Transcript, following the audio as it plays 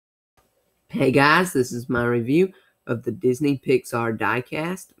Hey guys, this is my review of the Disney Pixar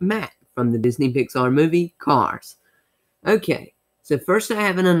diecast Mack from the Disney Pixar movie Cars. Okay, so first I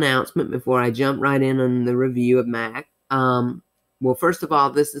have an announcement before I jump right in on the review of Mack. Well, first of all,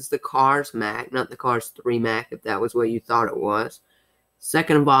 this is the Cars Mack, not the Cars 3 Mack, if that was what you thought it was.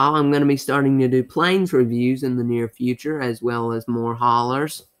 Second of all, I'm going to be starting to do planes reviews in the near future, as well as more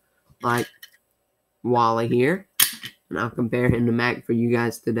haulers, like Wally here. And I'll compare him to Mack for you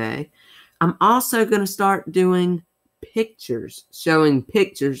guys today. I'm also going to start doing pictures, showing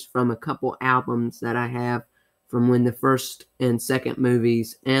pictures from a couple albums that I have from when the first and second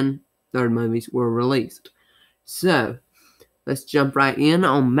movies and third movies were released. So, let's jump right in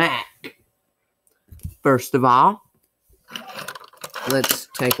on Mack. First of all, let's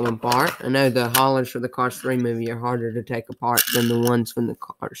take them apart. I know the haulers for the Cars 3 movie are harder to take apart than the ones from the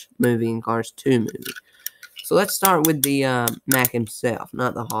Cars movie and Cars 2 movie. So let's start with the Mack himself,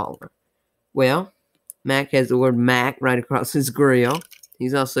 not the hauler. Well, Mack has the word Mack right across his grill.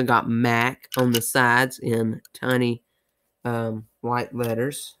 He's also got Mack on the sides in tiny white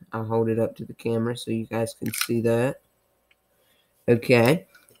letters. I'll hold it up to the camera so you guys can see that. Okay.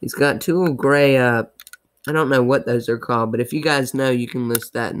 He's got two little gray, I don't know what those are called, but if you guys know, you can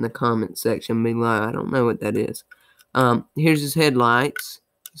list that in the comment section below. I don't know what that is. Here's his headlights.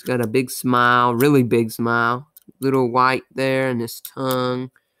 He's got a big smile, really big smile. Little white there in his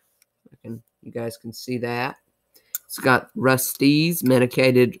tongue. You guys can see that. It's got Rusty's,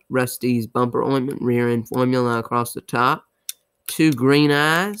 medicated Rusty's bumper ointment, rear end formula across the top. Two green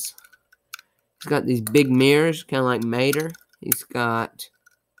eyes. He's got these big mirrors, kind of like Mater. He's got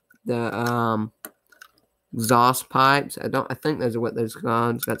the exhaust pipes. I think those are what those are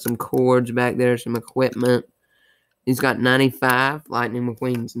called. He's got some cords back there, some equipment. He's got 95, Lightning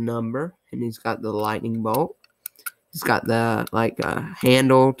McQueen's number, and he's got the lightning bolt. He's got the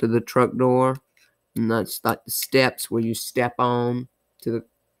handle to the truck door, and that's like the steps where you step on to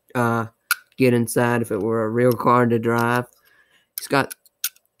get inside if it were a real car to drive. He's got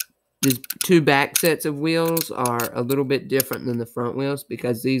these two back sets of wheels are a little bit different than the front wheels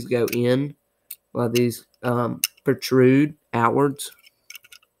because these go in while these protrude outwards.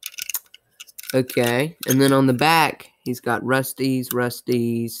 Okay, and then on the back he's got Rusty's,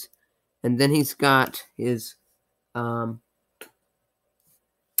 and then he's got his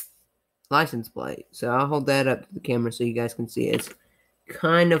license plate. So I'll hold that up to the camera so you guys can see it. It's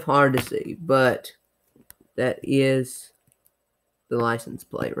kind of hard to see, but that is the license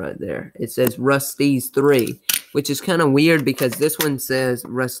plate right there. It says Rusty's 3, which is kind of weird because this one says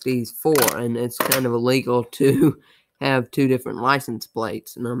Rusty's 4, and it's kind of illegal to have two different license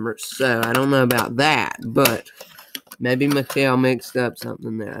plates numbers. So I don't know about that, but maybe Mattel mixed up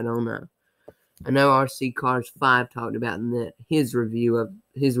something there. I don't know. I know RC Cars 5 talked about in his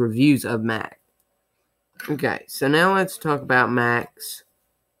reviews of Mack. Okay, so now let's talk about Mack's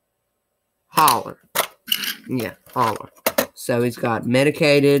hauler. Yeah, hauler. So he's got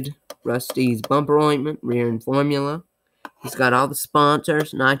medicated Rusty's bumper ointment, rear end formula. He's got all the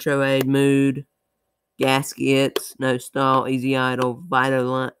sponsors: Nitro Aid, Mood, Gaskets, No Stall, Easy Idle,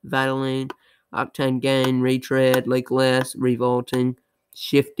 Vitaline, Octane Gain, Retread, Leakless, Revolting,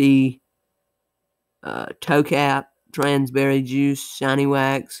 Shifty, Toe Cap, Transberry Juice, Shiny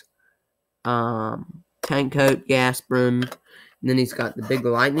Wax, Tank Coat, Gasprin. And then he's got the big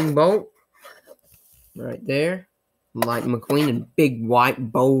lightning bolt right there. Lightning McQueen in big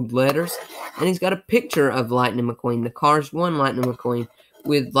white bold letters. And he's got a picture of Lightning McQueen, the Cars 1 Lightning McQueen,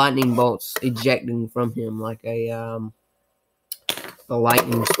 with lightning bolts ejecting from him like a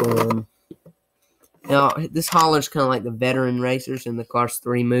lightning storm. Now, this hauler's kind of like the veteran racers in the Cars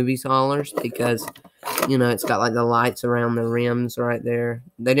 3 movies haulers because, you know, it's got like the lights around the rims right there.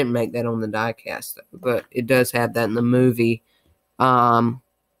 They didn't make that on the diecast, though, but it does have that in the movie.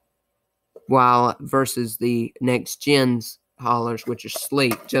 While versus the Next Gen's haulers, which are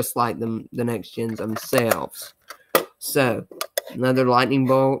sleek, just like the Next Gens themselves. So, another lightning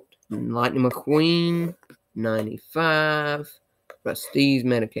bolt, Lightning McQueen, 95, Rusty's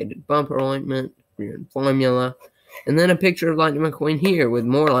medicated bumper ointment, rear end formula, and then a picture of Lightning McQueen here with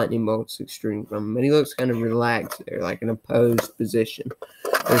more lightning bolts extruding from him. But he looks kind of relaxed there, like in a posed position.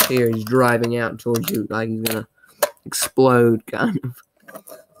 Whereas here he's driving out towards you like he's gonna explode, kind of.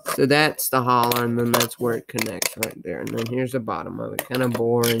 So that's the hauler, and then that's where it connects right there. And then here's the bottom of it, kind of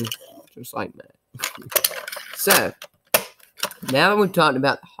boring, just like that. So now that we've talked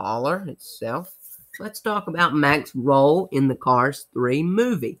about the hauler itself, let's talk about Mack's role in the Cars 3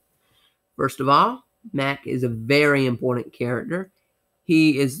 movie. First of all, Mack is a very important character.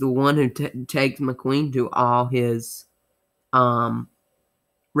 He is the one who takes McQueen to all his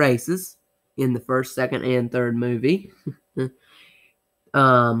races. in the first, second, and third movie.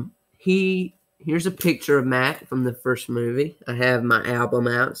 Here's a picture of Mack from the first movie. I have my album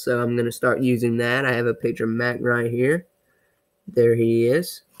out, so I'm going to start using that. I have a picture of Mack right here. There he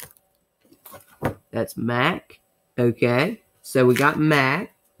is. That's Mack. Okay, so we got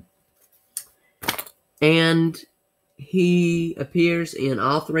Mack. And he appears in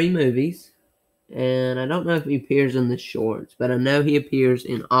all three movies. And I don't know if he appears in the shorts, but I know he appears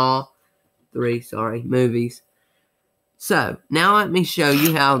in all three, movies. So, now let me show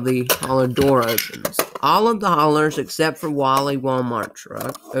you how the hauler door opens. All of the haulers, except for Wally Walmart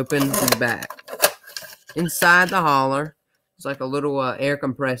truck, open to the back. Inside the hauler, it's like a little air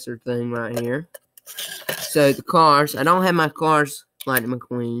compressor thing right here. So, the cars, I don't have my Cars Lightning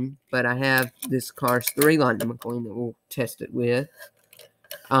McQueen, but I have this Cars 3 Lightning McQueen that we'll test it with.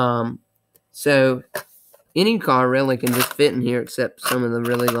 So, any car really can just fit in here except some of the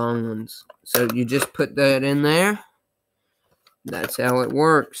really long ones. So, you just put that in there. That's how it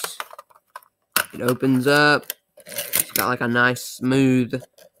works. It opens up. It's got like a nice smooth,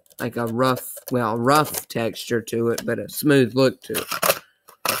 like a rough texture to it, but a smooth look to it.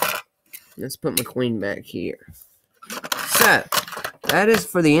 Let's put McQueen back here. So, that is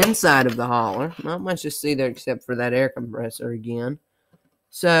for the inside of the hauler. Not much to see there except for that air compressor again.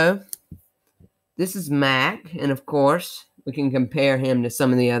 So, this is Mack, and of course, we can compare him to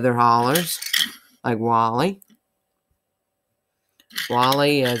some of the other haulers, like Wally.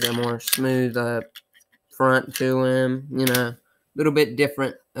 Wally has a more smooth front to him, a little bit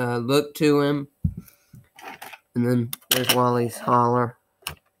different look to him. And then there's Wally's hauler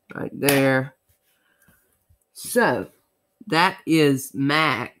right there. So, that is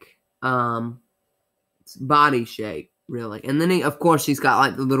Mack body shape, really. And then, of course, he's got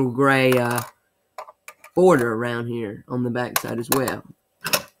like the little gray border around here on the backside as well.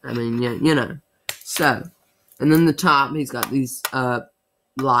 I mean, yeah, So, and then the top, he's got these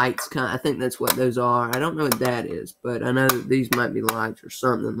lights. I think that's what those are. I don't know what that is, but I know that these might be lights or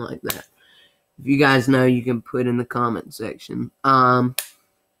something like that. If you guys know, you can put in the comment section.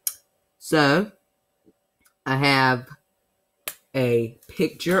 So, I have a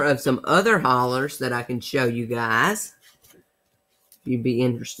picture of some other haulers that I can show you guys. If you'd be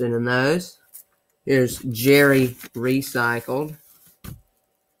interested in those. Here's Jerry Recycled.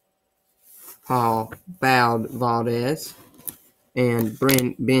 Paul Valdez, and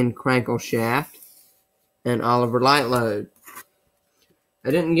Ben Crankleshaft, and Oliver Lightload.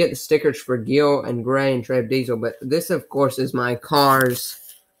 I didn't get the stickers for Gil and Gray and Trev Diesel, but this, of course, is my Cars,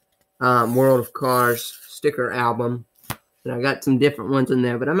 World of Cars sticker album. And I got some different ones in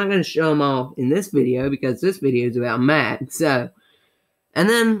there, but I'm not going to show them all in this video because this video is about Mack. So, and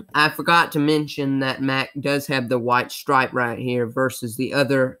then I forgot to mention that Mack does have the white stripe right here versus the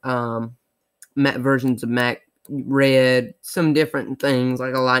other versions of Mack, red, some different things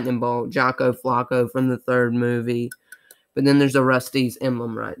like a lightning bolt, Jocko Flocko from the third movie. But then there's a Rusty's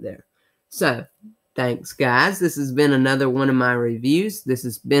emblem right there. So, thanks guys. This has been another one of my reviews. This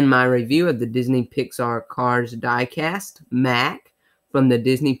has been my review of the Disney Pixar Cars diecast, Mack, from the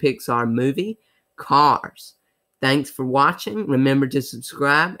Disney Pixar movie, Cars. Thanks for watching. Remember to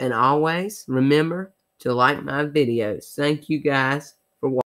subscribe, and always remember to like my videos. Thank you guys.